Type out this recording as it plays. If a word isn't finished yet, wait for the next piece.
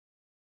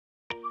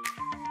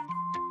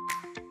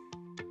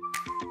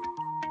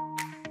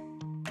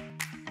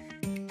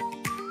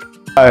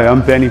Hi,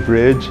 I'm Benny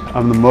Bridge.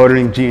 I'm the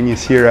motoring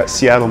genius here at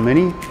Seattle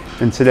Mini,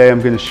 and today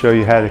I'm going to show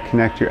you how to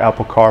connect your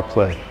Apple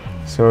CarPlay.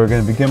 So we're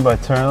going to begin by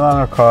turning on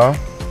our car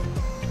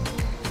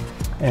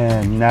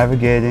and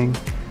navigating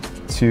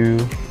to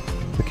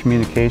the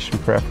communication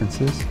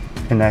preferences.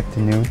 Connect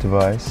a new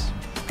device.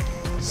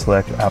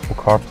 Select Apple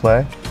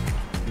CarPlay.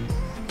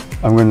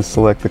 I'm going to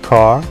select the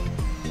car.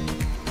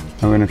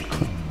 I'm going to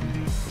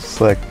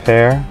select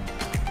pair.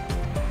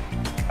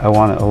 I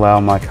want to allow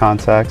my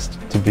contacts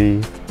to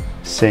be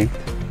synced,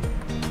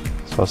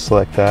 so I'll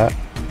select that.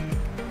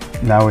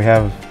 Now we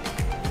have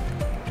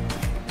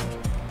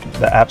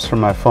the apps for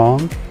my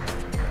phone.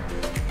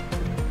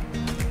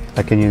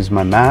 I can use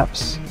my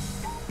maps.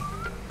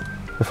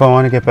 If I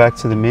want to get back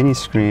to the Mini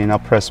screen, I'll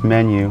press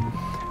menu,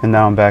 and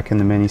now I'm back in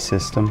the Mini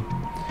system.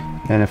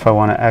 And if I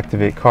want to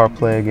activate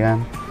CarPlay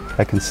again,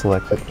 I can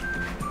select it.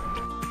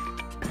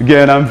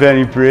 Again, I'm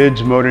Benny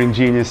Bridge, motoring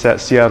genius at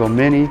Seattle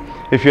Mini.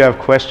 If you have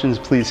questions,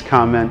 please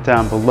comment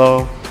down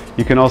below.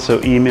 You can also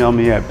email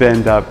me at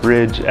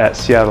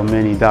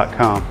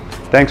ben.bridge@seattlemini.com.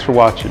 Thanks for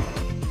watching.